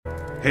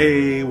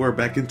Hey, we're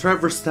back in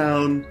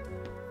Traverstown.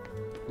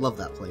 Love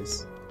that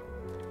place.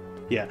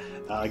 Yeah,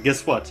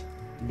 guess what?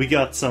 We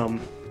got some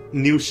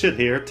new shit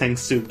here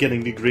thanks to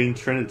getting the Green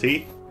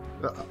Trinity.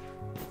 Uh-oh.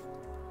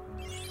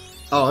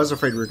 Oh, I was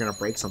afraid we were gonna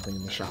break something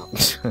in the shop.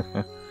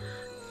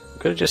 We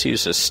could have just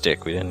used a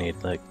stick. We didn't need,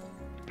 to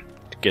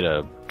get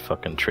a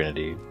fucking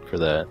Trinity for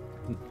that.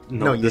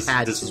 No, you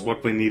this is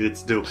what we needed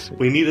to do.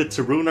 We needed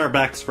to ruin our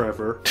backs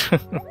forever.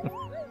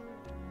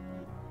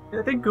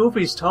 I think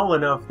Goofy's tall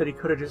enough that he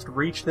could have just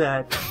reached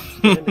that.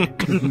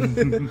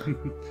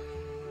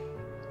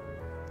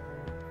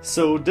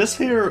 So this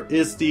here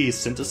is the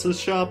synthesis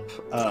shop.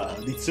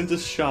 The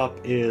synthesis shop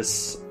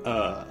is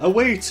a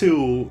way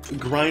to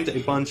grind a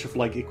bunch of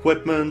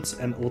equipment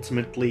and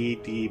ultimately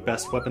the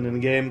best weapon in the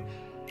game.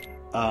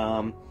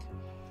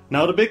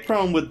 Now the big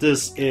problem with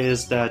this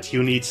is that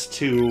you need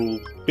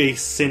to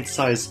base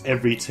synthesize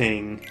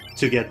everything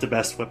to get the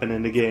best weapon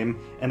in the game,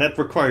 and that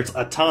requires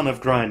a ton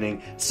of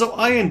grinding. So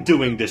I ain't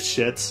doing this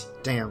shit.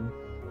 Damn.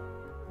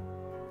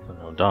 Oh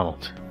no,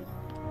 Donald.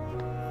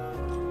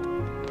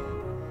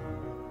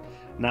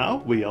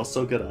 Now we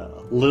also got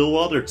a little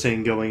other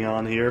thing going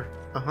on here.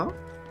 Uh-huh.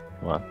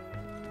 What?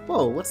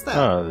 Whoa, what's that?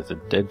 Oh, there's a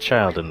dead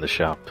child in the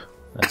shop.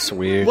 That's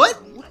weird.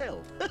 What?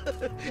 Well,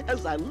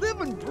 as I live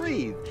and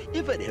breathe,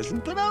 if it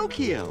isn't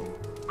Pinocchio.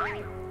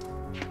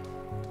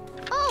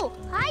 Oh,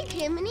 hi,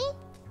 Jiminy.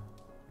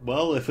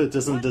 Well, if it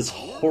isn't this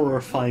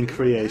horrifying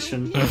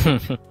creation.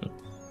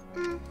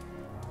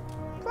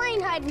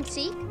 Playing hide and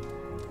seek.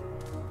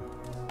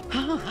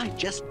 I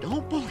just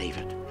don't believe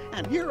it.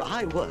 And here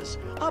I was,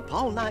 up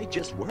all night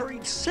just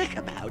worried sick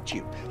about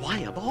you. Why,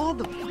 of all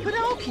the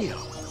Pinocchio?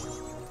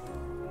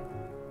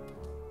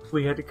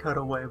 We had to cut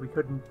away. We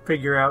couldn't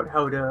figure out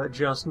how to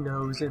adjust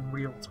nose in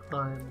real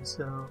time,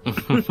 so...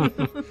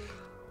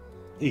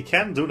 You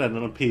can't do that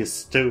on a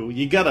PS2.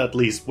 You gotta at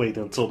least wait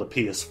until the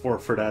PS4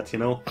 for that, you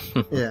know?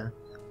 Yeah.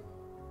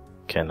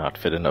 Cannot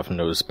fit enough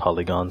nose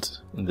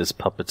polygons in this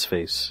puppet's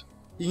face.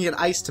 You can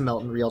get ice to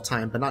melt in real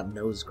time, but not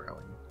nose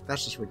growing.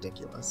 That's just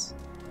ridiculous.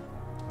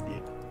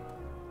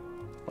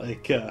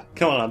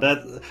 Come on,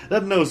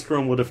 that nose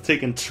growing would have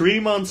taken 3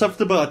 months of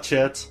the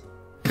budget.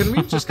 Couldn't we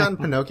have just gotten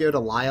Pinocchio to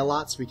lie a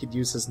lot so we could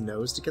use his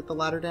nose to get the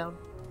ladder down?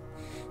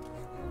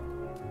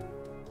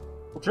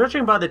 Well,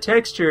 judging by the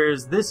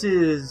textures, this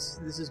is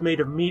made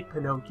of meat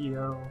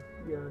Pinocchio.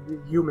 Yeah,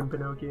 human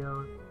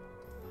Pinocchio.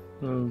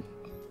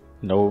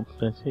 No,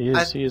 he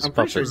is a I'm puppet.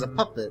 pretty sure he's a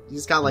puppet.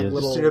 He's got Yes.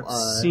 Just an little...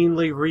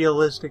 obscenely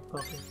realistic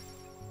puppet.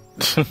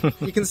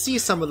 You can see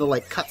some of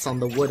the cuts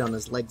on the wood on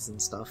his legs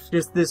and stuff.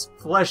 Just this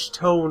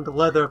flesh-toned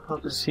leather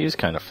puppet. He's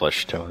kind of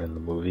flesh tone in the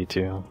movie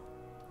too.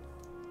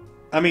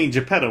 I mean,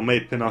 Geppetto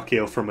made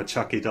Pinocchio from a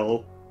Chucky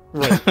doll.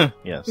 Right.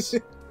 Yes.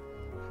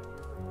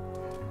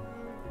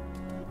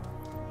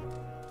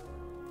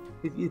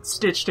 It's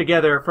stitched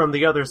together from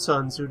the other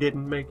sons who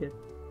didn't make it.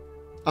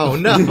 Oh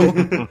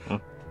no!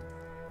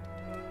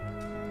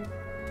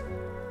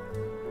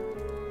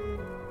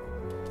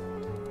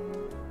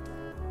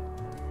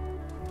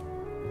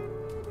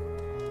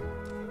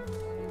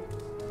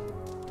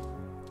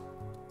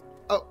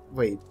 Oh,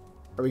 wait.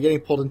 Are we getting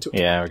pulled into...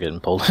 Yeah, we're getting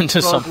pulled into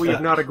Bug, something. we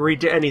have not agreed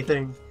to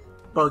anything.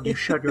 Bug, you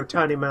shut your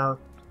tiny mouth.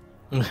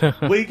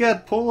 We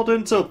get pulled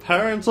into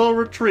parental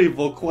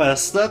retrieval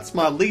quests. That's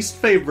my least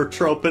favorite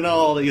trope in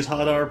all these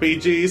hot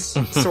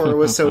RPGs. Sora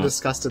was so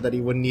disgusted that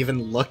he wouldn't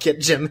even look at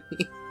Jimmy.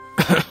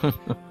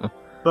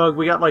 Bug,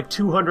 we got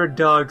 200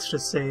 dogs to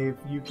save.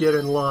 You get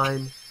in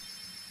line.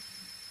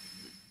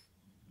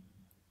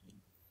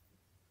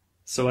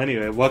 So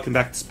anyway, welcome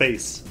back to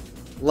space.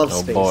 Love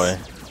Oh space. boy.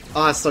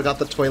 Oh, I still got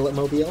the toilet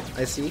mobile,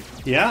 I see.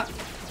 Yeah,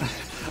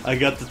 I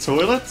got the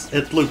toilet.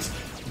 It looks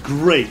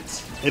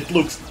great. It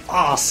looks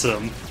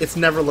awesome. It's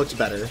never looked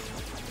better.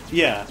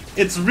 Yeah,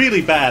 it's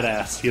really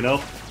badass, you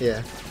know?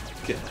 Yeah.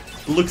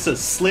 Looks as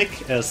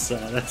slick as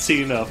that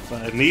scene of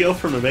Neo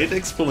from the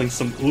Matrix pulling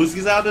some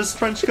Uzis out of his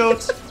trench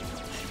coat.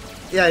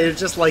 Yeah, you're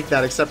just like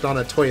that, except on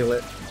a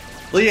toilet.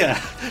 Well, yeah,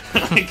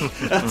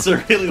 that's a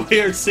really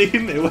weird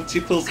scene in which he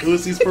pulls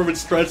Uzis from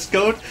his trench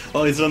coat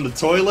while he's on the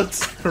toilet.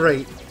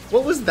 Right.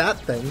 What was that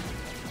thing?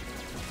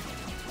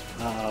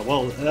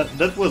 Well,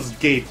 that was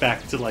gate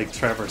back to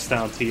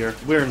Traverstown here.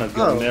 We're not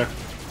going there.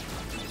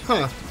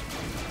 Huh.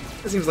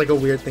 That seems like a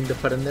weird thing to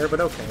put in there, but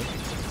okay.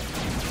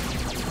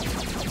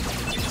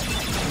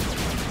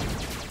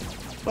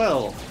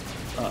 Well,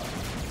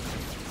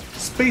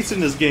 space in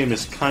this game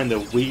is kind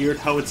of weird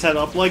how it's set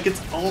up.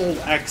 It's all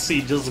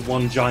actually just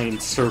one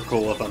giant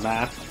circle of a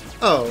map.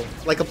 Oh,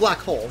 like a black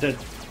hole. That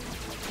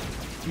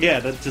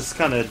just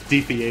kind of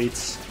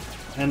deviates.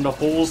 And the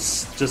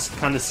holes just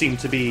kind of seem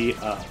to be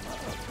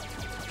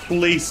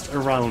placed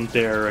around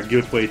there a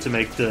good way to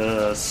make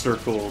the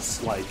circles,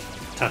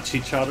 touch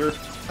each other.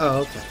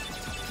 Oh, okay.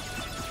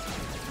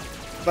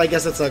 But I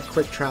guess it's a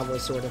quick travel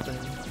sort of thing.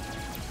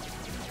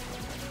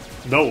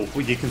 No,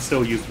 you can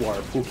still use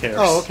warp. Who cares?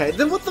 Oh, okay.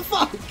 Then what the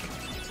fuck?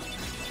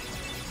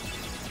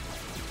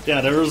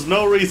 Yeah, there is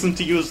no reason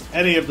to use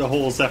any of the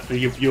holes after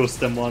you've used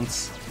them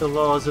once. The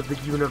laws of the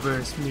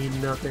universe mean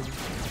nothing.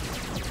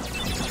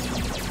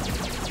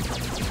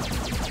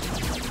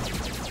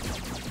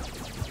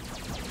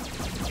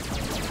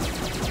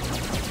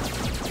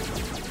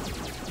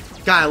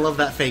 God, I love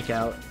that fake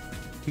out.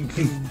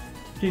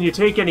 Can you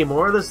take any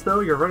more of this,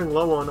 though? You're running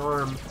low on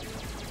arm.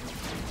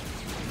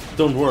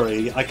 Don't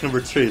worry, I can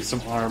retrieve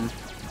some arm.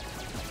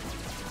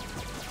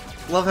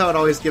 Love how it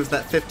always gives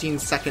that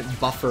 15-second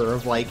buffer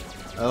of like,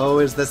 oh,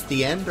 is this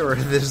the end or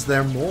is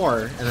there more?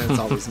 And then it's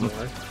always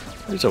more.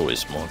 There's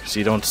always more, because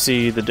you don't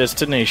see the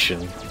destination.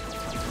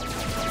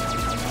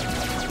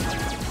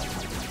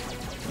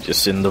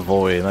 Just in the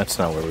void, that's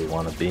not where we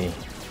want to be.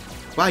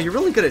 Wow, you're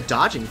really good at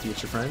dodging,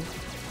 future friend.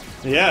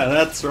 Yeah,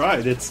 that's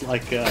right. It's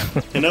like,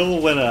 you know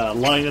when a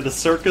lion at a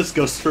circus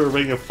goes through a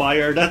ring of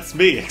fire? That's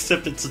me,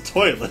 except it's a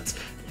toilet.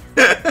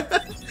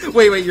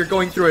 Wait, you're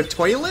going through a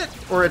toilet?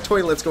 Or a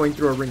toilet's going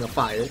through a ring of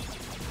fire?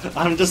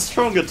 I'm just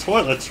throwing a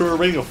toilet through a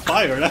ring of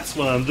fire, that's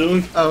what I'm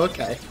doing. Oh,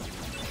 okay.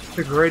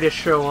 The greatest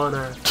show on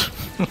earth.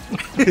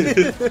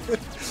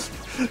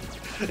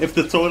 If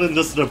the toilet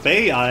doesn't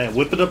obey, I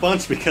whip it a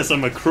bunch because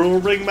I'm a cruel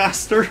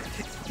ringmaster.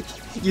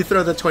 You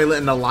throw the toilet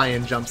and the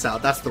lion jumps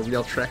out. That's the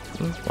real trick.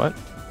 What?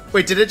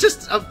 Wait, did it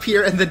just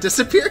appear and then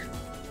disappear?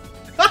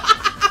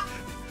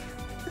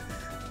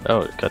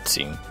 Oh,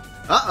 cutscene.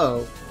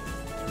 Uh-oh.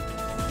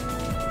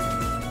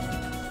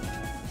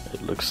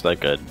 It looks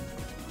like a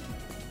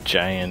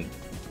giant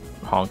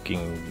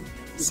honking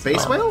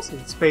Space Oh. whales?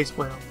 Space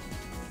whale.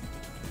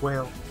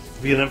 Whale.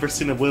 Have you never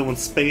seen a whale in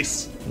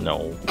space?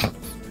 No.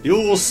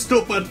 You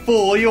stupid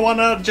fool! You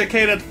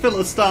uneducated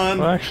Philistine!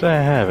 Well, actually,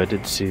 I have. I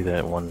did see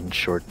that one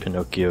short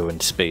Pinocchio in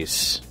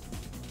space.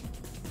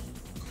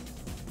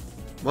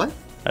 What?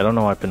 I don't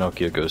know why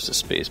Pinocchio goes to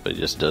space, but he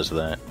just does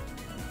that.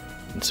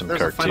 In some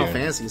There's cartoon. a Final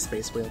Fantasy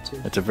space whale, too.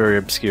 It's a very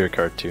obscure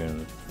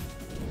cartoon.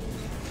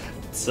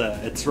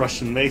 It's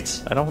Russian,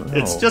 mate. I don't know.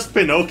 It's just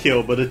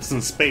Pinocchio, but it's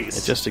in space.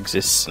 It just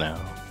exists now.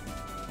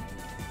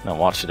 And I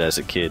watched it as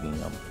a kid, and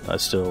I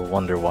still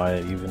wonder why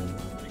it even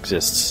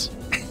exists.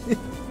 If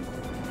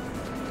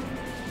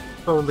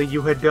only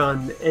you had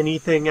done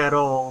anything at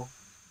all.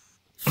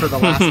 For the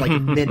last, like,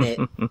 minute.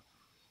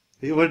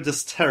 You were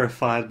just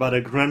terrified by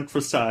the grand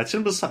presage,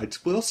 and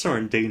besides, whales are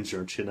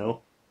endangered, you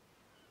know?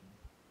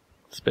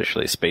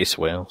 Especially space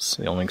whales.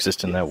 They only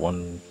exist in that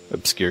one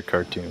obscure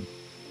cartoon.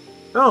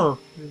 Oh,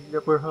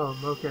 yep, we're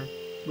home. Okay.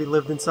 We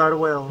lived inside a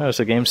whale. Oh, is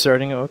the game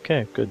starting?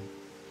 Okay, good.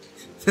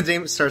 The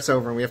game starts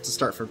over and we have to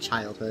start from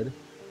childhood.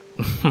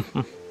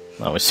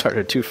 Oh, we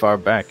started too far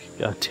back.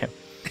 God damn.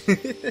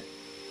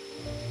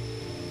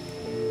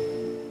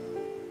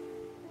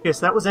 Yes,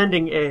 that was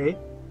ending A.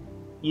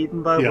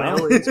 Eaten by Yeah.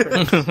 whale in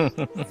space.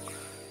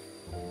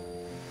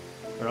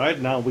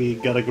 Alright, now we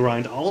gotta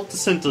grind all of the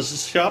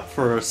synthesis shop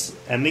for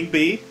ending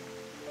B.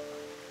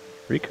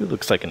 Riku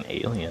looks like an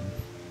alien.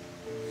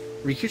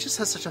 Riku just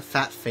has such a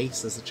fat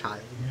face as a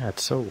child. Yeah,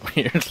 it's so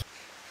weird.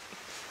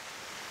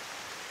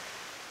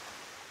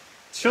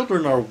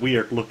 Children are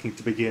weird looking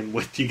to begin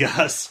with, you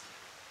guys.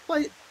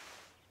 What?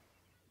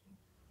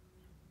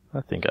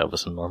 I think I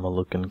was a normal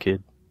looking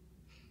kid.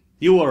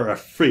 You are a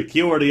freak.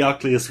 You are the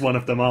ugliest one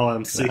of them all,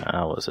 MC.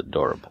 Nah, I was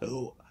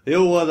adorable.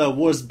 You were the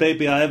worst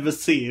baby I ever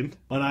seen.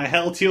 When I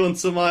held you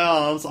into my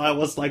arms, I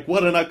was like,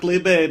 what an ugly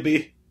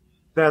baby.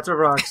 That's a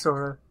rock,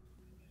 Sora.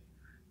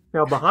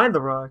 Now, behind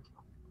the rock...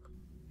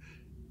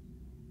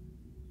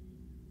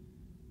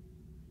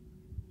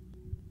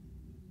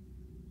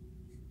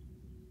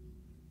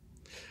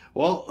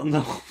 Well,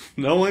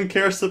 no one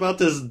cares about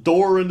this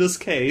door in this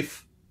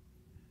cave.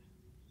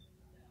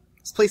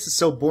 This place is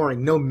so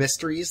boring. No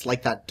mysteries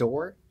like that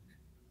door.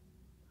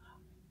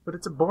 But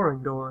it's a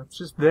boring door. It's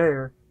just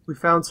there. We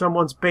found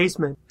someone's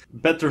basement.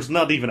 Bet there's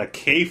not even a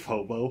cave,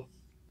 hobo.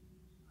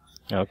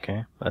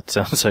 Okay, that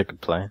sounds like a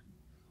plan.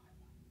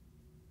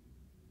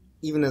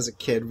 Even as a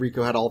kid,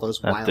 Riku had all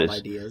those wild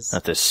ideas.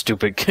 Not this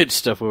stupid kid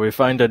stuff where we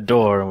find a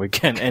door and we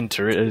can't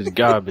enter it. It's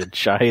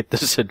garbage. I hate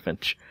this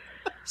adventure.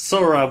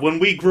 Sora, when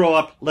we grow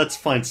up, let's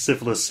find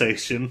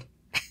civilization.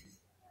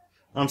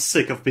 I'm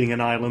sick of being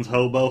an island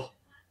hobo.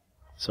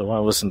 So why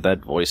wasn't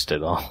that voiced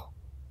at all?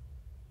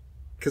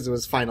 Because it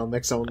was Final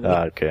Mix only.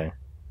 Okay.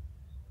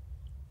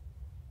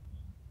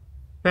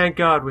 Thank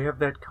God we have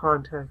that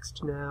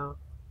context now.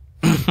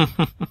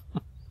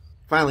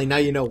 Finally, now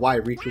you know why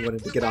Riku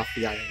wanted to get off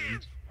the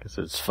island. Because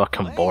it's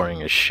fucking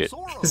boring as shit.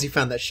 Because he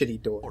found that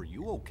shitty door. Are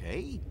you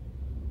okay?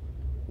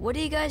 What are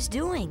you guys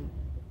doing?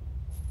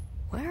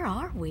 Where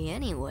are we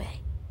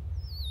anyway?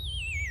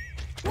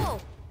 Whoa!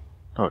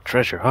 Oh,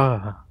 treasure,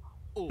 ah.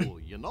 Oh,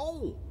 you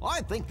know,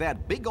 I think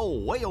that big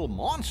old whale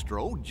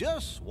Monstro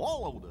just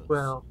swallowed us.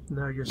 Well,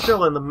 no, you're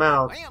still in the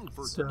mouth, And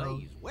for so...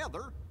 today's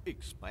weather,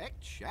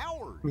 expect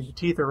showers. I mean, the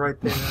teeth are right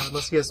there,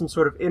 unless he has some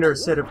sort of inner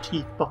set of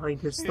teeth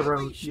behind his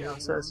throat, you know,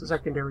 so that's a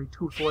secondary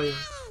tooth layer.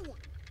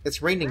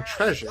 It's raining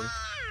treasure.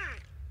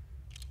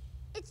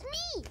 It's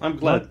me. I'm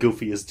glad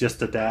Goofy is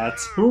just a dad.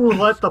 Who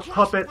let the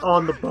puppet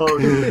on the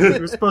boat? He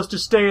was supposed to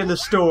stay in the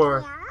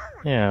store.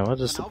 Yeah, what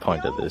is the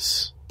point of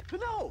this?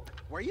 Pinocchio,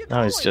 where you Now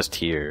going? he's just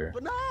here.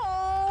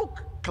 Pinocchio!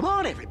 Come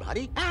on,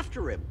 everybody,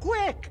 after him,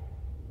 quick!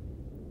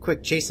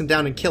 Quick, chase him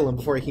down and kill him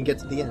before he can get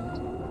to the end.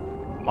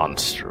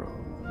 Monstro.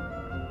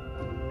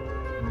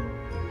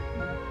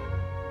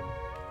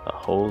 A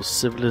whole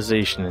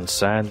civilization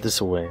inside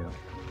this whale.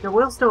 Now,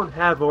 whales don't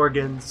have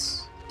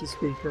organs to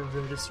speak of.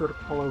 They're just sort of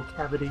hollow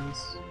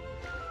cavities.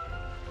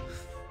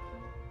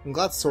 I'm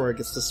glad Sora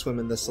gets to swim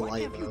in the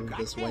saliva of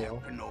this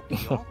whale.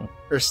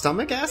 Or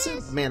stomach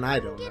acid? Man, I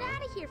don't Get know.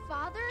 out of here,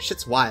 Father.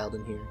 Shit's wild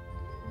in here.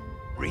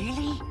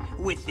 Really?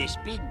 With this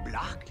big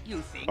block,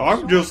 you think?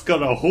 I'm just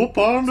gonna hoop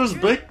on this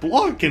big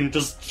block and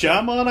just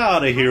jam on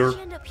out of How here. did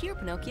you end up here,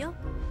 Pinocchio?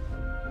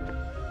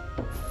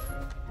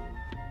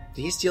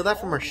 Did he steal that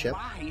from our ship?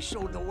 Why, so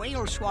the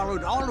whale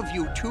swallowed all of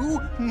you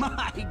too?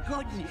 My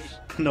goodness.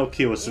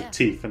 Pinocchio is a Yeah,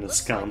 thief and a looks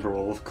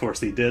scoundrel, of course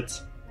he did.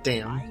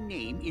 Damn. My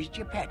name is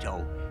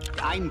Geppetto.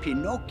 I'm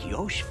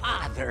Pinocchio's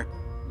father.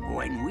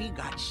 When we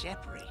got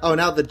separated... Oh,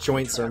 now the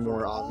joints are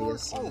more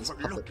obvious on his over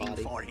puppet looking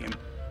body. for him.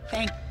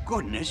 Thank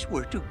goodness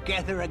we're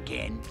together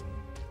again.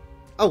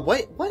 Oh,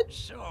 wait, what?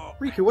 So,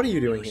 Riku, what are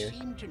you doing here?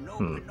 seem to know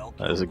Pinocchio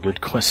That is a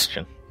good quite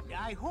question. well.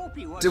 I hope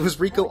he Was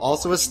Rico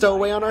also a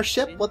stowaway on our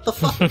ship? What the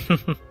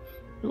fuck?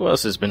 Who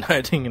else has been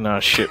hiding in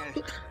our ship?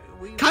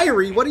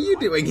 Kyrie, what are you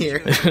doing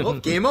here? Oh,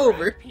 game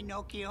over.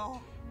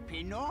 Pinocchio.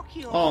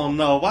 Oh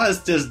no, why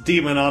is this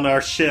demon on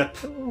our ship?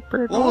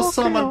 Oh,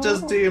 summon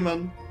this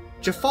demon.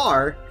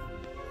 Jafar?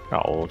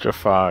 Oh,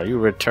 Jafar, you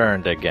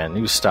returned again.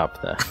 You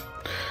stop that.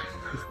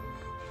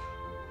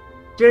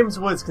 James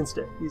Woods can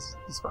stay. He's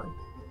fine.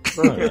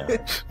 Oh,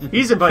 yeah.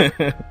 He's invited.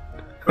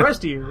 The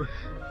rest of you.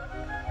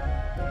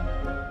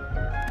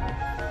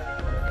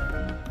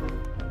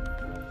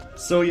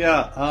 So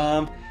yeah,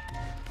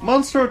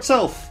 Monstro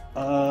itself,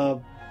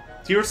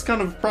 here's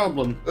kind of a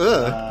problem.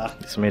 Ugh.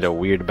 It's made of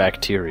weird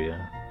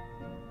bacteria.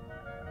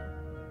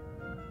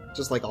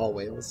 Just like all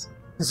whales.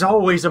 There's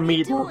always a What are you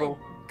meat doing? level.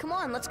 Come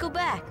on, let's go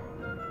back.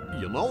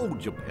 You know,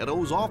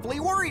 Geppetto's awfully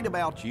worried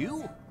about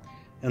you.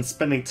 And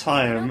spending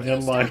time Pinocchio,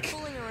 in stop like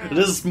fooling around.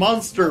 this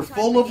monster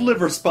full of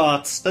liver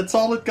spots. That's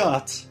all it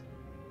got.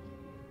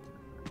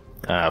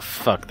 Ah,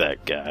 fuck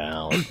that guy.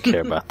 I don't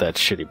care about that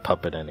shitty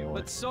puppet anyway.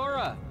 But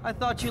Sora, I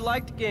thought you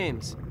liked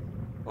games.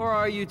 Or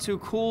are you too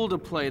cool to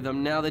play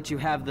them now that you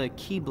have the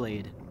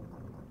Keyblade?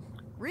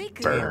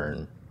 Riku,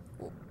 Burn.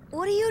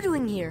 what are you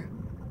doing here?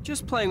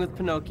 Just playing with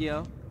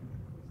Pinocchio.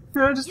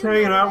 Yeah, just You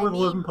hanging know out what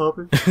with I living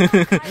mean.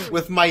 puppets.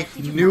 With my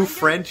Did you new find him?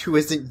 friend who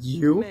isn't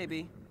you?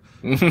 Maybe.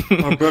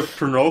 I bet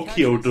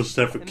Pinocchio does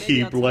have a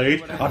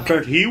keyblade. I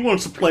bet he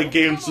wants to play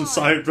games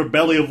inside the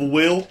belly of a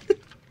whale.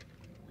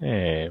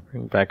 Hey,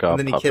 bring back our And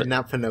then he puppet.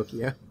 kidnapped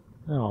Pinocchio.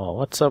 Oh,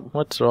 what's up?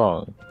 What's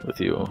wrong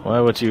with you? Why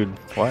would you...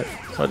 What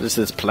is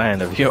this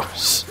plan of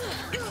yours?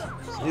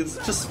 He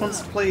just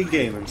wants to play a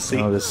game and see.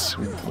 Oh, this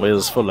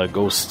whale's full of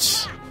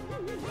ghosts.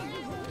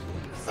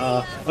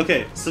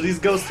 Okay, so these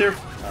ghosts here,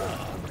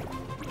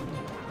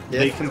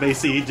 they can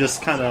basically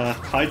just kind of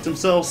hide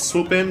themselves,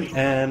 swoop in,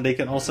 and they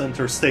can also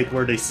enter a state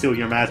where they steal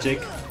your magic.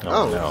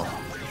 Oh, Oh.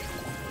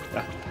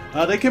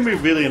 no. They can be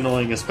really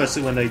annoying,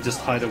 especially when they just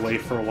hide away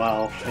for a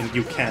while and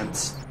you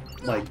can't,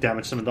 like,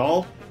 damage them at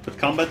all, but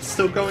combat's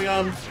still going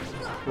on.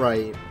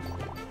 Right.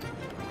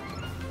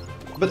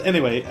 But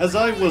anyway, as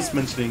I was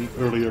mentioning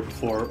earlier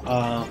before,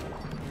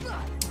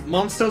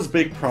 Monstro's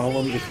big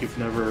problem, if you've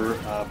never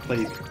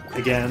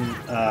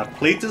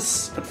played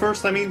this at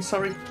first,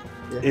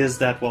 Yeah. is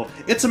that, well,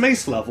 it's a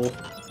maze level.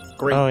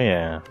 Great. Oh,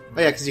 yeah. Oh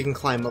yeah, because you can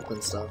climb up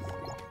and stuff.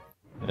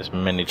 There's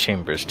many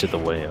chambers to the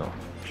whale.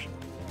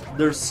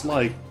 There's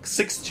like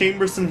 6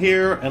 chambers in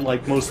here, and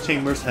like most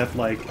chambers have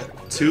like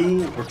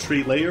 2 or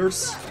 3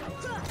 layers.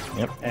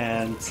 Yep.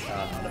 And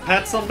the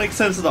paths don't make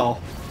sense at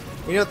all.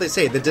 You know what they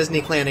say, the Disney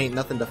clan ain't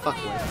nothing to fuck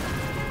with.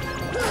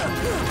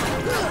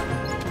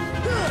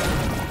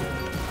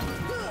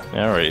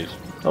 I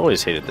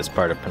always hated this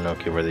part of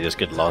Pinocchio where they just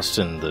get lost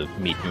in the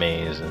meat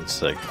maze, and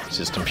it's like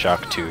System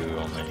Shock 2,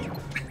 only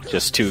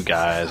just 2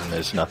 guys and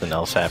there's nothing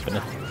else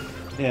happening.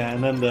 Yeah,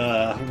 and then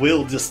the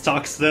Will just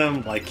talks to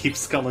them, like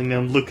keeps calling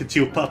them, "Look at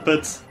you,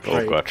 puppets." Oh,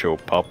 Right. got your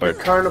puppet.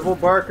 Carnival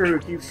Barker who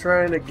keeps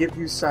trying to give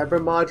you cyber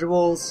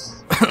modules.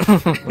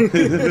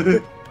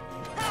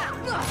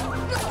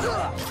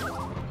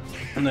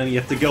 And then you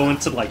have to go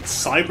into like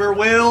Cyber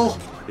Whale.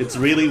 It's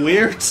really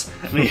weird.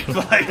 And you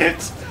fight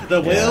it, the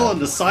whale and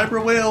the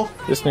Cyber Whale.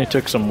 Disney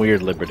took some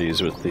weird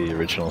liberties with the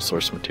original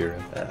source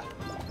material.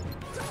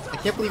 I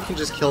can't believe you can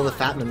just kill the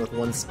Fat Man with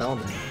one spell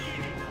now.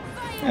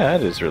 Yeah,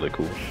 that is really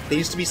cool. They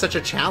used to be such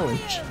a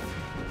challenge.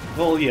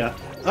 Well, yeah.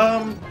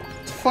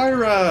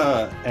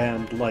 Fyra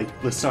and like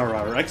Lysara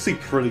are actually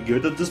pretty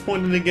good at this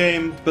point in the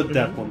game, but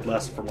that won't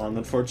last for long,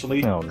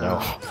 unfortunately. Oh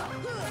no.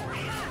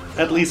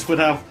 At least with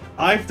how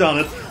I've done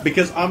it,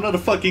 because I'm not a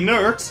fucking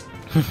nerd.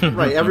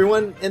 Right,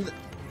 everyone in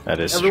That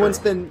is everyone's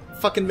true. been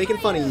fucking making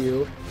fun of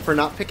you for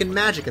not picking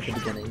magic at the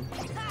beginning.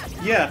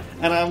 Yeah,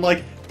 and I'm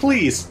like,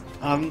 please,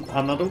 I'm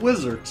not a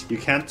wizard. You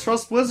can't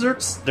trust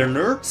wizards. They're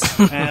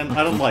nerds, and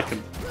I don't like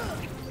them.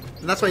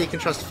 And that's why you can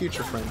trust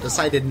Future Friend,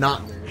 decided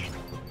not nerd.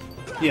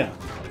 Yeah.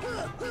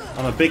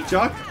 I'm a big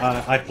jock.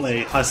 I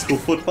play high school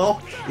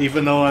football,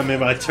 even though I'm in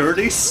my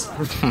 30s.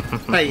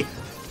 Right.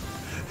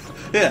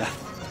 Yeah.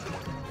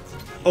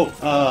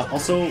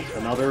 Also,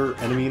 another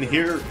enemy in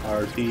here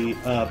are the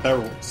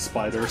barrel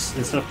spiders.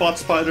 Instead of bot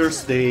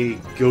spiders, they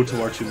go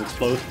towards you and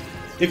explode.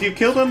 If you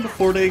kill them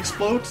before they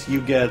explode, you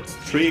get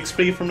 3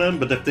 XP from them,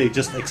 but if they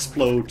just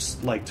explode,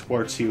 like,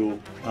 towards you,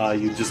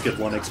 you just get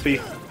 1 XP.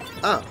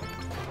 Oh.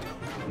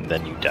 And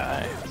then you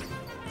die.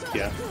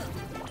 Yeah.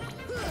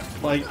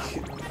 Like,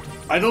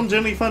 I don't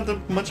generally find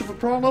them much of a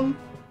problem,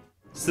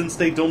 since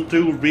they don't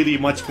do really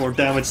much more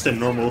damage than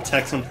normal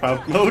attacks on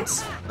proud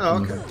modes.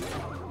 Oh, okay.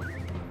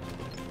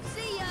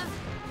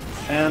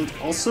 And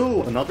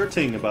also, another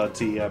thing about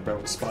the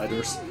barrel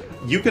spiders,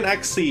 you can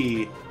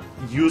actually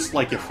use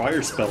like a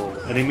fire spell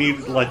and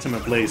immediately light them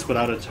ablaze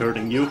without it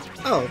hurting you.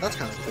 Oh, that's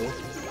kind of cool.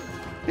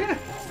 Yeah.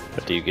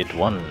 But do you get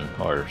 1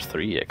 or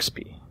 3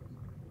 XP?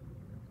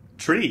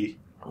 3.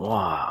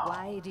 Wow.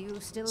 Why do you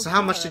still So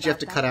how much care did you have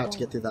to about cut that out to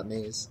get through that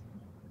maze?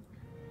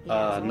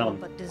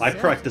 None. I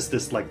practiced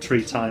this like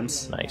 3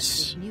 times.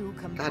 Nice. new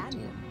God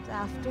companions,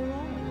 after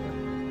all?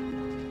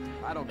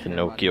 I don't care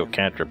Pinocchio about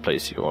can't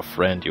replace your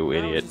friend, you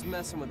him. I was idiot. just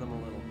messing with him a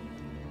little.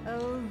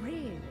 Oh,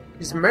 really?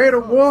 He's made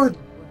of wood.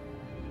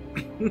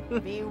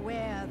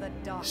 Beware the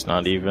dark. He's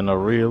not even a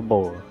real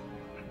boy.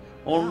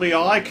 Only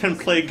I can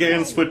play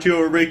games with you,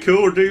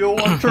 Riku. Do you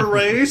want to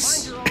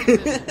race?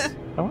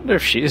 I wonder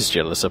if she is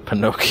jealous of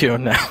Pinocchio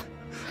now.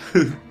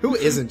 Who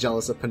isn't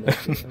jealous of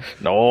Pinocchio?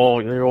 No,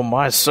 you're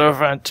my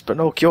servant.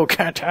 Pinocchio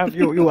can't have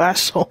you, you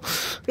asshole.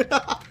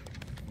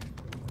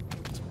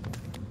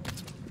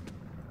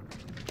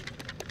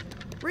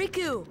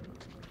 Riku!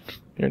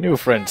 Your new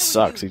friend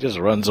sucks. He just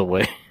runs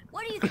away.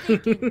 What are you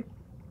thinking?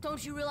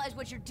 Don't you realize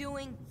what you're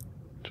doing?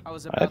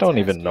 I don't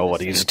even know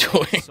what he's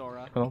doing.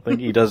 I don't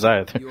think he does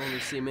either. You only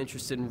seem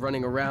interested in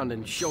running around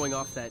and showing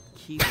off that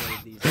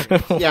keyblade these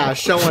days. Yeah,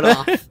 showing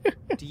off.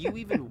 Do you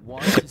even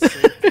want to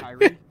save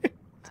Kyrie?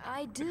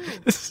 I do.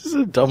 This is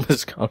the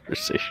dumbest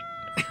conversation.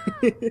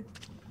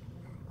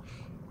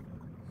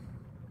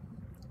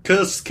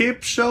 Cause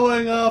keep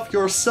showing off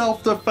your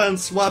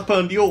self-defense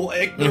weapon, you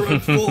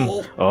ignorant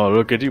fool. Oh,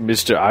 look at you,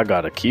 mister. I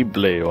got a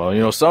keyblade. Well, you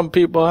know, some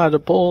people had to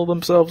pull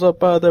themselves up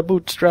by their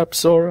bootstraps,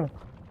 Sora.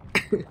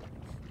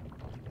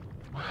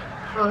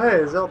 Oh,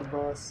 hey, Zelda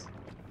boss.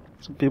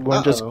 Some people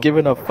weren't just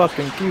given a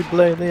fucking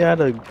keyblade. They had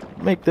to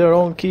make their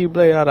own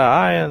keyblade out of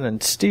iron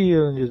and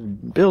steel and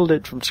just build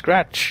it from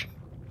scratch.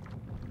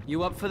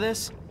 You up for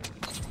this?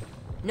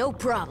 No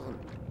problem.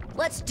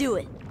 Let's do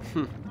it.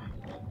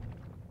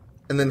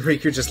 And then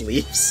Riku just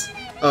leaves.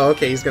 Oh,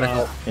 okay, he's gonna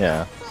help.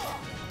 Yeah.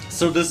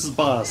 So this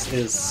boss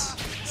is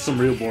some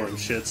real boring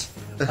shit.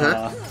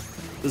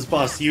 This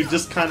boss, you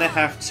just kind of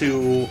have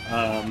to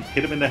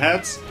hit him in the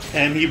head,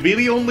 and he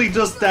really only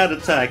does that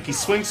attack. He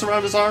swings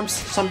around his arms,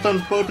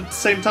 sometimes both at the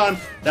same time.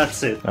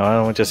 That's it. No, I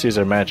don't just use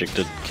our magic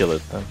to kill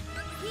it then.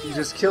 He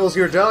just kills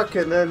your duck,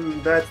 and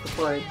then that's the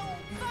fight.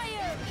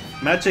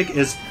 Magic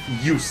is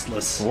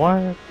useless.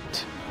 What?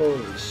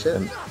 Holy shit.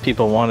 And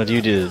people wanted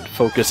you to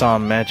focus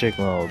on magic.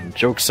 Well,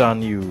 joke's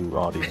on you,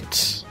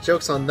 audience.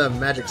 Joke's on them,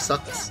 magic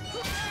sucks.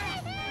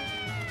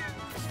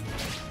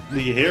 Do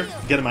you hear?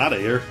 Get him out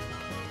of here.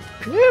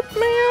 Get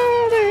me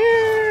out of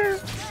here!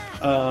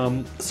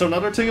 So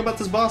another thing about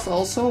this boss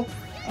also,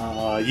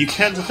 you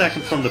can't attack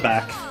him from the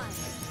back.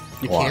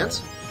 You Why?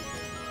 can't?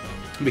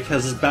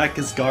 Because his back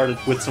is guarded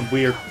with some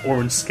weird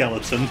orange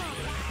skeleton.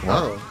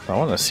 Oh. I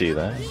want to see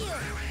that.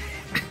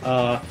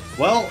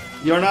 Well,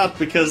 you're not,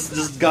 because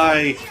this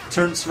guy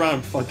turns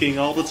around fucking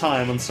all the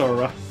time on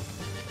Sora.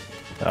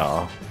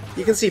 Oh.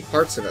 You can see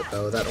parts of it,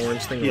 though, that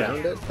orange thing Yeah.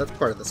 around it. That's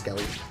part of the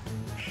skeleton.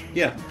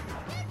 Yeah.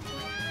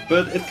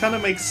 But it kind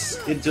of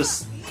makes it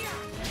just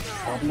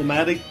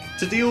problematic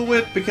to deal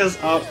with, because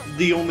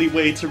the only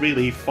way to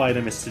really fight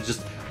him is to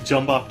just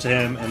jump up to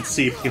him and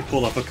see if you can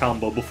pull off a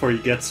combo before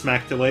you get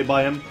smacked away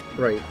by him.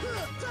 Right.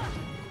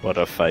 What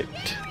a fight.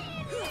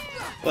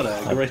 What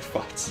a great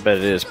fight. Bet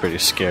it is pretty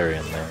scary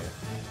in there.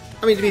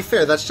 I mean, to be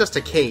fair, that's just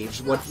a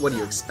cage. What do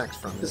you expect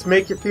from it? Just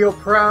make you feel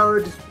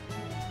proud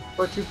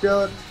what you've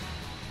done.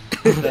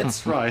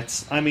 That's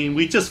right. I mean,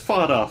 we just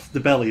fought off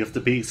the belly of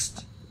the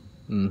beast.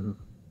 Mm-hmm.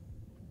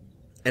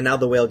 And now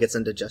the whale gets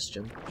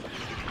indigestion.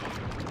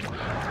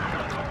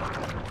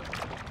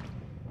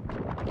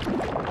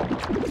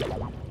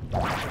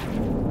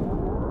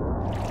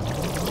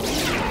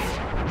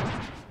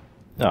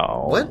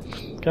 Oh. What?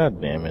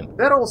 God damn it.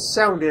 That all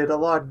sounded a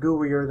lot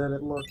gooier than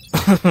it looked.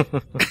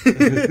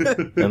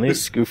 At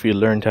least Goofy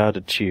learned how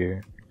to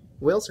cheer.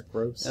 Whales are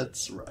gross.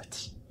 That's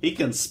right. He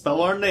can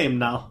spell our name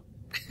now.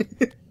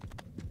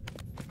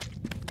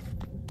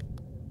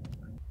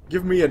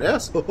 Give me an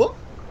S.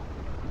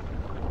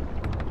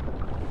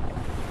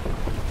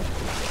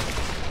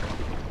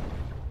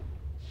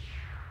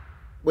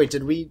 Wait,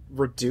 did we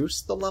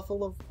reduce the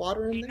level of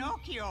water in there?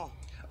 Pinocchio!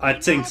 I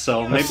think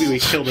so. Maybe we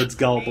killed its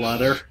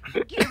gallbladder.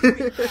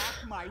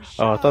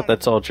 Oh, I thought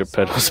that's all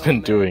Geppetto's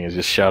been doing, is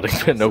just shouting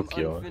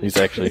Pinocchio. He's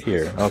actually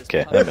here.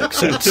 Okay, that makes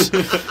sense.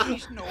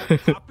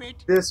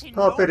 This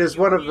puppet is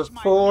one of the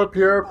 4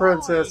 pure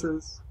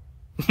princesses.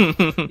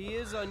 He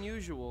is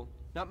unusual.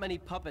 Not many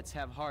puppets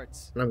have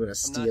hearts. And I'm gonna I'm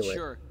steal not it.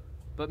 sure,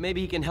 but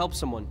maybe he can help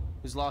someone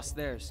who's lost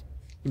theirs.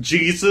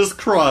 Jesus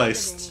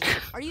Christ.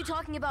 Are you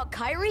talking about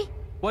Kyrie?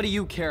 What do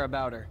you care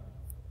about her?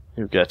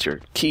 You got your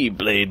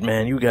Keyblade,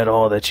 man. You got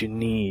all that you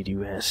need,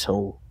 you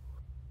asshole.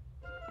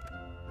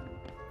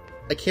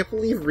 I can't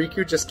believe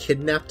Riku just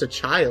kidnapped a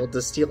child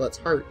to steal its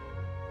heart.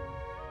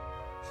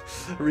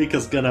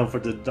 Rika's gone out for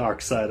the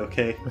dark side,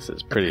 okay? This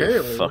is pretty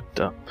Apparently.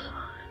 fucked up.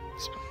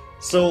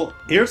 So,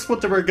 here's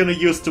what they were gonna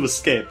use to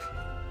escape.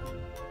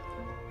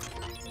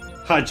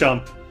 High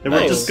jump. They were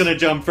Nice. just gonna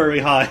jump very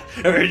high.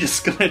 They were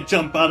just gonna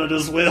jump out of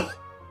this wheel.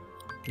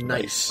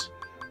 Nice.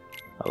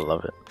 I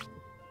love it.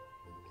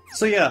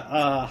 So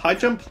yeah, high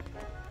jump,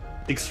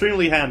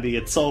 extremely handy.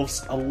 It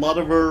solves a lot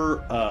of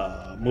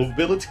our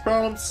movability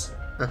problems.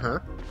 Uh-huh.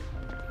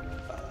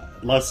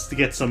 Allows us to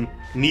get some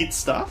neat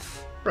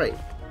stuff. Right.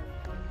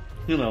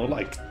 You know,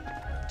 like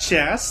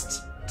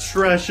chest,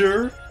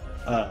 treasure,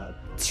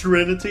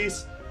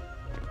 trinities,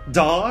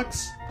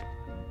 dogs.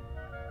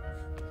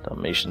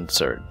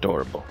 Dalmatians are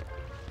adorable.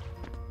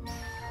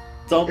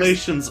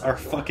 Dalmatians are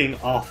fucking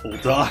awful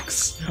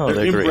dogs. Oh,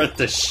 they're inbred great.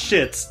 to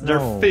shit. They're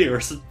No.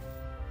 fierce.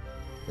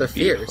 They're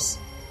fierce.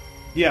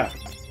 Yeah.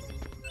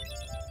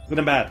 In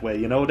a bad way,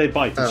 you know? They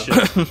bite and Oh.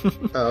 shit.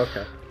 Oh,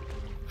 okay.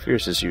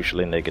 Fierce is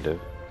usually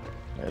negative.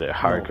 They're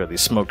hardcore. They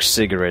smoke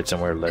cigarettes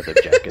and wear leather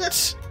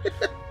jackets.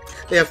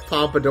 They have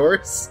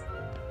pompadours.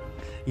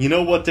 You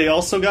know what they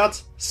also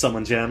got?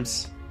 Summon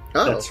gems.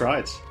 Oh. That's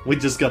right. We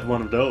just got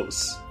one of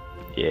those.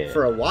 Yeah.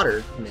 For a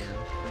water man.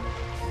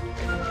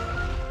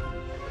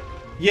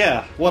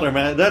 Yeah,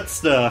 Waterman. That's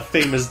the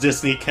famous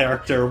Disney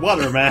character,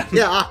 Waterman.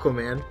 Yeah,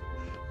 Aquaman.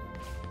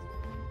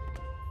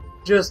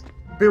 Just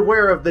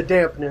beware of the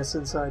dampness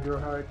inside your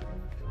heart.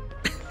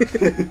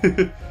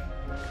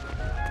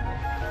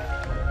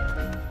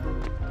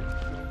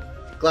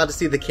 Glad to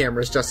see the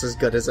camera's just as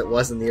good as it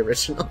was in the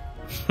original.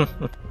 Do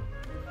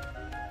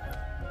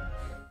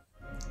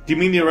you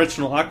mean the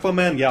original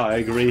Aquaman? Yeah, I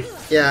agree.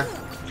 Yeah.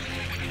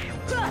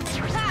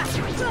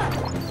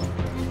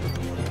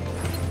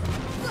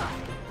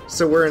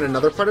 So we're in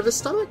another part of his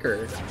stomach,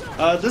 or?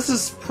 This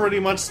is pretty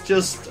much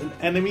just an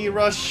enemy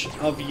rush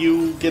of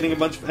you getting a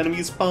bunch of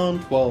enemies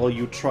spawned while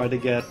you try to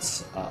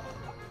get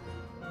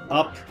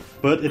up.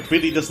 But it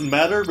really doesn't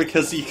matter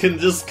because you can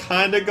just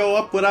kind of go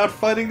up without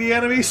fighting the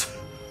enemies.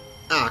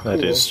 Ah, cool.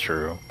 That is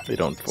true. They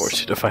don't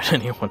force you to fight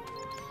anyone.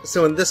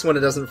 So in this one,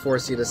 it doesn't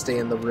force you to stay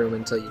in the room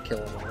until you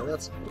kill them all.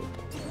 That's cool.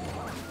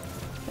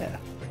 Yeah,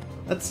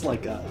 that's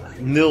like a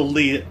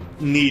nilly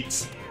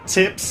neat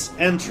tips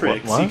and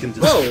tricks What? you can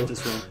just Whoa.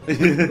 this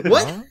room.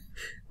 What?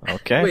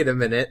 Okay. Wait a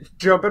minute.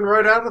 Jumping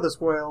right out of this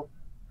whale.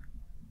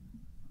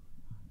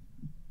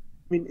 I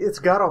mean, it's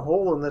got a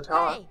hole in the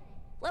top. Hey,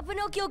 let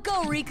Pinocchio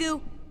go,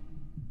 Riku.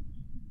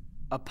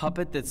 A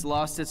puppet that's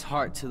lost its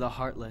heart to the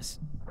heartless.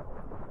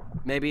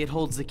 Maybe it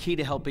holds the key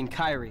to helping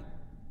Kyrie.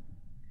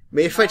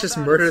 Maybe if I just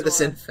How about murder it, this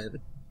Sora? infant.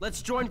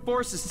 Let's join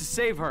forces to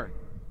save her.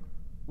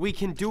 We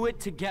can do it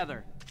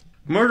together.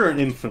 Murder an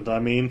infant, I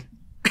mean.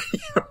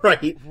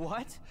 Right.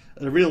 What?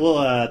 A real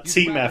You'd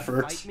team rather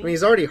effort. fight I me mean,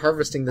 he's already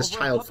harvesting this over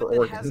a child for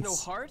puppet that has no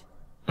organs. heart?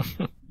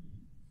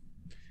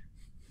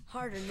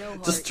 Heart or no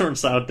heart. Just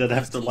turns out that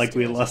after like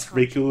we lost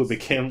Riku, it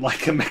became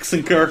like a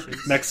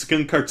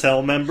Mexican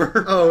cartel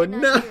member. Oh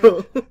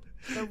no!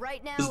 But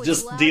right now It's it's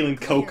just loud dealing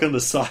and clear, coke on the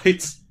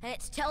sides. and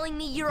it's telling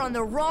me you're on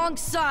the wrong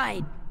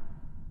side.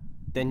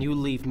 Then you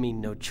leave me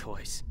no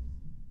choice.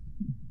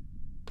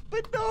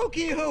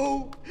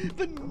 Pinocchio!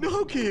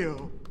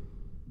 Pinocchio!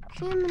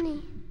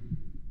 Jiminy,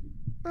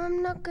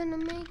 I'm not gonna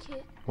make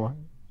it. What?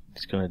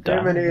 He's gonna die.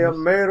 Jiminy,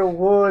 I'm made of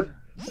wood.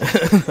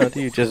 How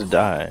do you just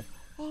die?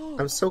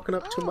 I'm soaking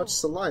up too much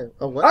saliva.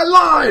 Oh, what? I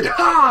lied!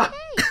 Ha!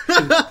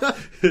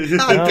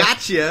 I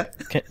gotcha!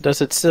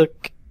 Does it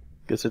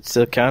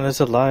still count as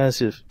a lie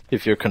as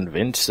if you're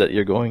convinced that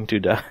you're going to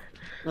die?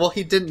 Well,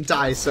 he didn't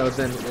die, so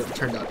then it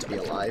turned out to be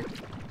a lie.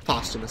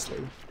 Posthumously.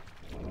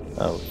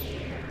 Oh,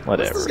 What's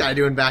whatever. this guy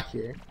doing back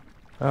here?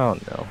 Oh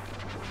no.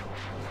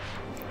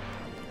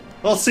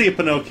 Well, see you,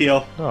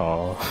 Pinocchio.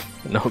 Oh,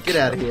 no. Get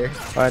out of here.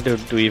 Why do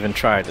we even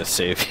try to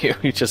save you?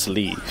 You just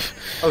leave.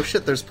 Oh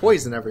shit, there's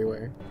poison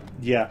everywhere.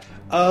 Yeah.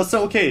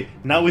 So okay,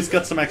 now he's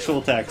got some actual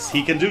attacks.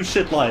 He can do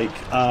shit like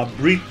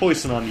breathe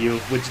poison on you,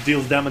 which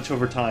deals damage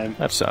over time.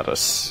 That's not a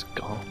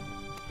skull.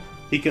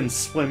 He can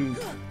swim.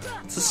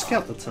 It's a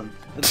skeleton.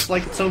 It's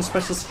like its own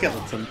special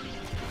skeleton.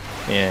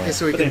 Yeah. Okay,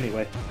 so he But can.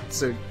 anyway,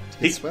 So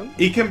he swim?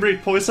 he can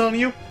breathe poison on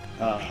you.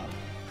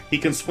 He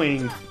can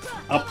swing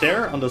up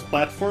there on those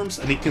platforms,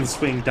 and he can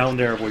swing down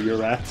there where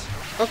you're at.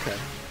 Okay.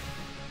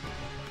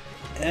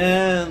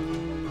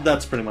 And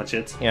that's pretty much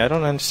it. Yeah, I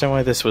don't understand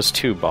why this was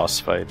 2 boss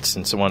fights,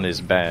 since one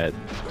is bad.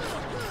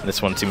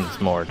 This one seems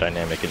more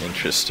dynamic and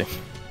interesting.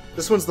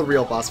 This one's the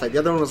real boss fight. The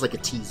other one was like a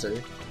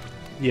teaser.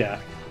 Yeah.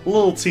 A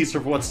little teaser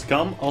of what's to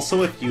come.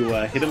 Also, if you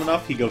hit him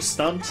enough, he goes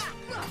stunned.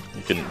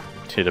 You can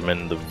hit him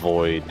in the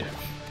void.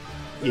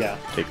 Yeah.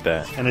 Take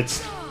that. And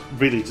it's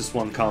really just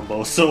one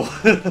combo, so...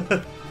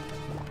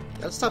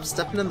 Gotta stop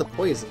stepping in the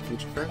poison,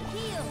 future friend.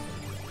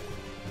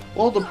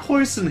 Well, the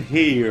poison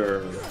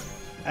here...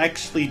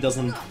 actually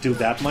doesn't do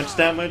that much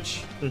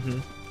damage. Mm-hmm.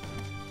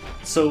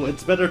 So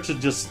it's better to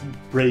just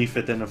brave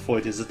it and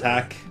avoid his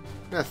attack.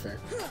 That's fair.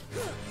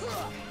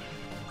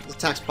 His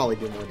attacks probably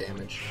do more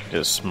damage.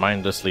 Just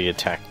mindlessly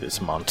attack this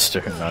monster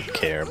and not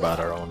care about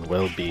our own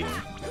well-being.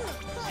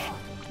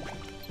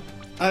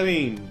 I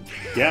mean,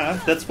 yeah,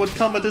 that's what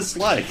combat is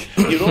like.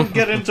 You don't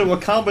get into a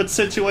combat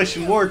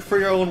situation worried for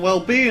your own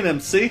well-being,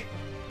 MC.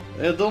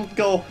 Don't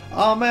go,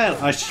 oh man,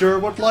 I sure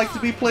would like to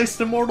be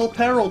placed in mortal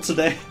peril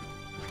today.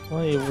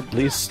 Well, you would at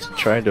least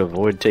try to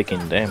avoid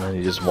taking damage.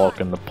 You just walk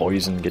in the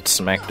poison, get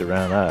smacked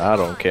around. I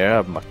don't care, I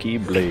have my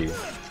keyblade.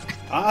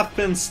 I've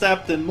been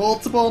stabbed in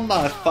multiple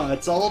knife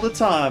fights all the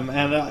time,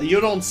 and you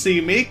don't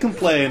see me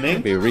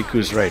complaining. Maybe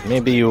Riku's right.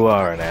 Maybe you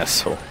are an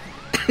asshole.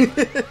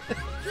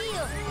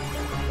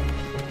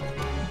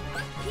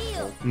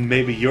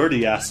 Maybe you're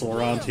the asshole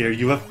around here.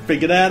 You have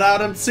figured that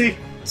out, MC?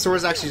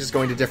 Sora's actually just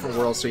going to different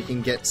worlds so he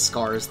can get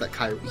scars that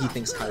he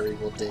thinks Kairi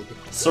will dig.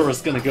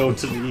 Sora's gonna go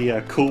to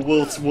the Cool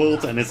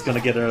world and is gonna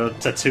get a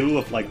tattoo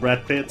of, like,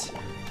 Brad Pitt.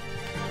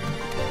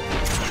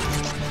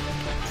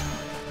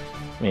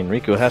 I mean,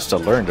 Riku has to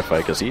learn to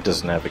fight because he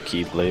doesn't have a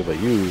keyblade, but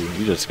you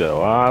just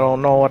go, I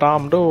don't know what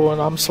I'm doing,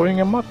 I'm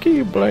swinging my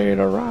keyblade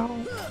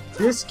around.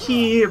 This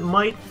key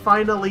might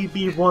finally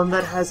be one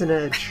that has an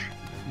edge.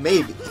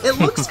 Maybe. It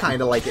looks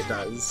kind of like it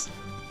does.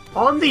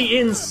 On the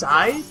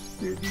inside,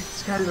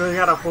 it's kind of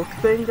got a hook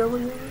thing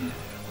going on.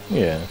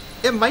 Yeah.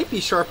 It might be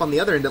sharp on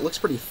the other end, it looks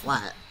pretty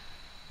flat.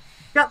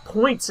 Got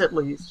points at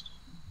least.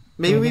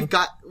 Maybe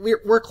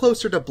we're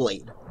closer to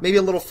Blade. Maybe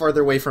a little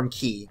farther away from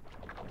Key.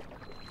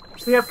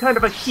 We have kind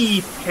of a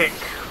key pick.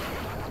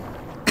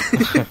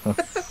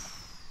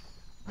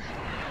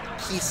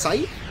 Key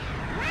sight?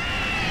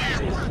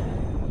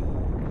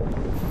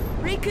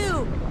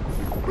 Riku!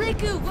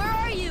 Riku, where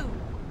are you?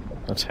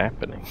 What's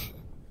happening?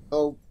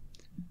 Oh,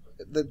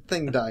 the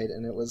thing died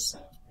and it was...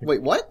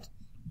 Wait, what?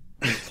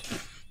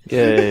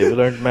 Yay, we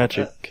learned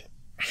magic.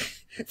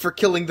 For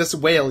killing this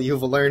whale,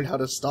 you've learned how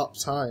to stop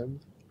time.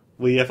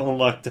 We have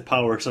unlocked the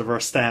powers of our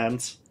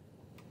stands.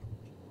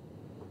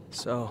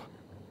 So,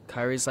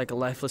 Kairi's like a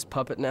lifeless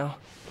puppet now?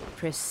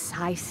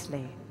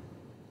 Precisely.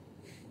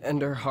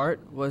 And her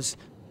heart was...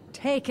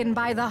 Taken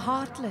by the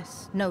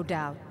Heartless, no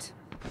doubt.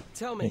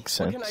 Tell me, Makes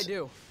what can I sense.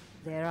 do?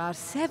 There are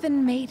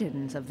 7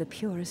 maidens of the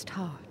purest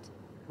heart.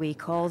 We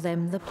call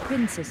them the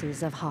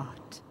Princesses of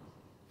Heart.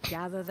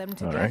 Gather them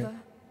together, right.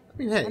 I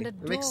mean, hey, and a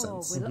it makes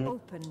door sense. will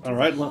open to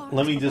Alright, the heart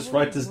let me of just all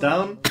write this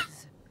down.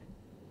 worlds.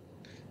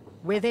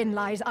 Within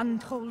lies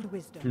untold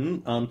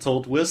wisdom.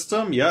 Untold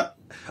wisdom, yeah.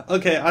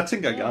 Okay, I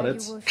think I got There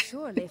it. You will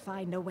surely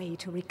find a way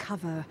to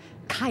recover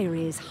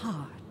Kairi's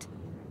heart.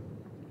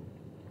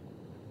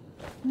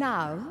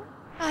 Now,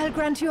 I'll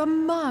grant you a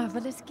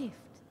marvelous gift.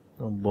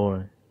 Oh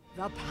boy.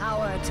 The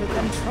power to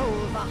control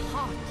the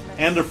Heartless.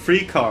 And a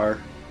free car.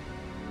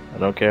 I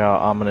don't care how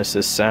ominous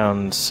this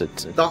sounds,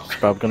 it's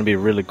probably gonna be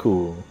really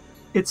cool.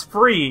 It's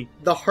free.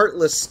 The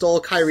Heartless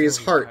stole Kairi's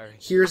heart.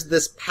 Here's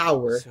this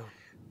power.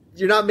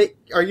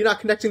 Are you not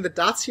connecting the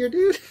dots here,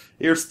 dude?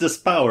 Here's this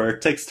power.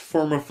 It takes the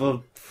form of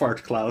a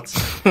fart cloud.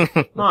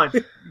 Come on,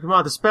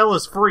 the spell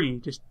is free.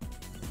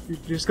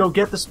 Just go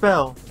get the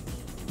spell.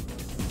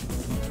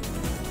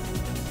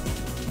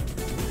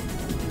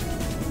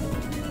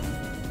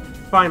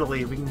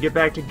 Finally, we can get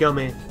back to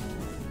Gummy.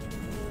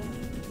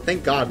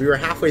 Thank God, we were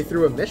halfway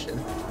through a mission.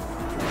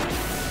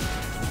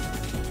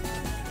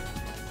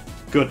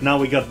 Good, now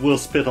we got Will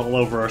spit all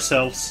over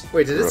ourselves.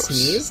 Wait, did Gross. it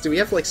sneeze? Do we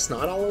have, like,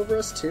 snot all over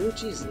us, too?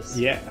 Jesus.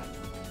 Yeah.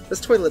 This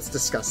toilet's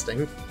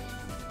disgusting.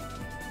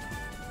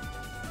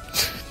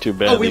 Too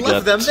bad Oh, we they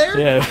left got, them there?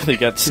 Yeah, they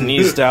got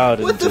sneezed out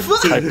What into the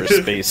fuck?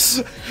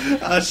 hyperspace.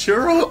 I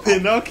sure hope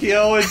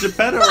Pinocchio and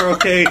Geppetto are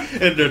okay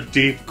in the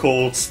deep,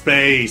 cold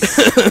space.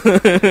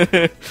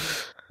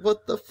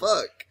 What the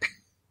fuck?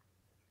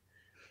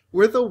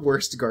 We're the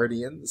worst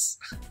guardians.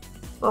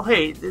 Well,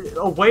 hey,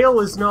 a whale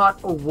is not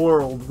a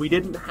world. We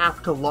didn't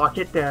have to lock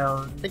it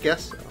down. I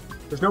guess so.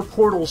 There's no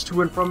portals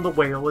to and from the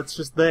whale. It's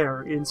just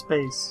there in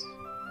space.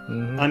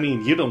 I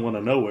mean, you don't want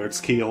to know where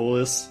its keyhole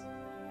is.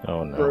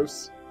 Oh no.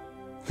 Gross.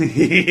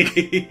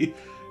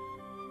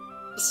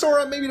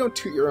 Sora, maybe don't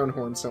toot your own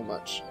horn so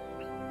much.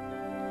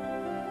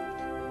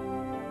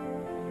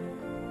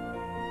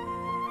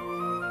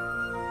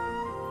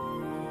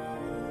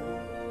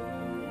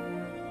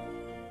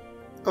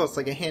 Oh, it's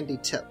like a handy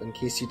tip in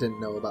case you didn't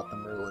know about the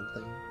Merlin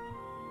thing.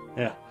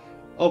 Yeah.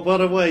 Oh, by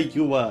the way,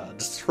 you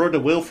destroyed the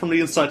wheel from the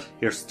inside.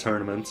 Here's the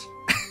tournament.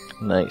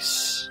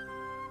 Nice.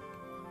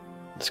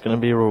 It's gonna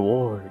be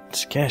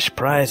rewards, cash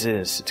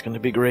prizes. It's gonna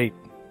be great.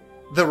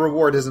 The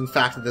reward is in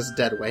fact this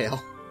dead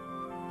whale.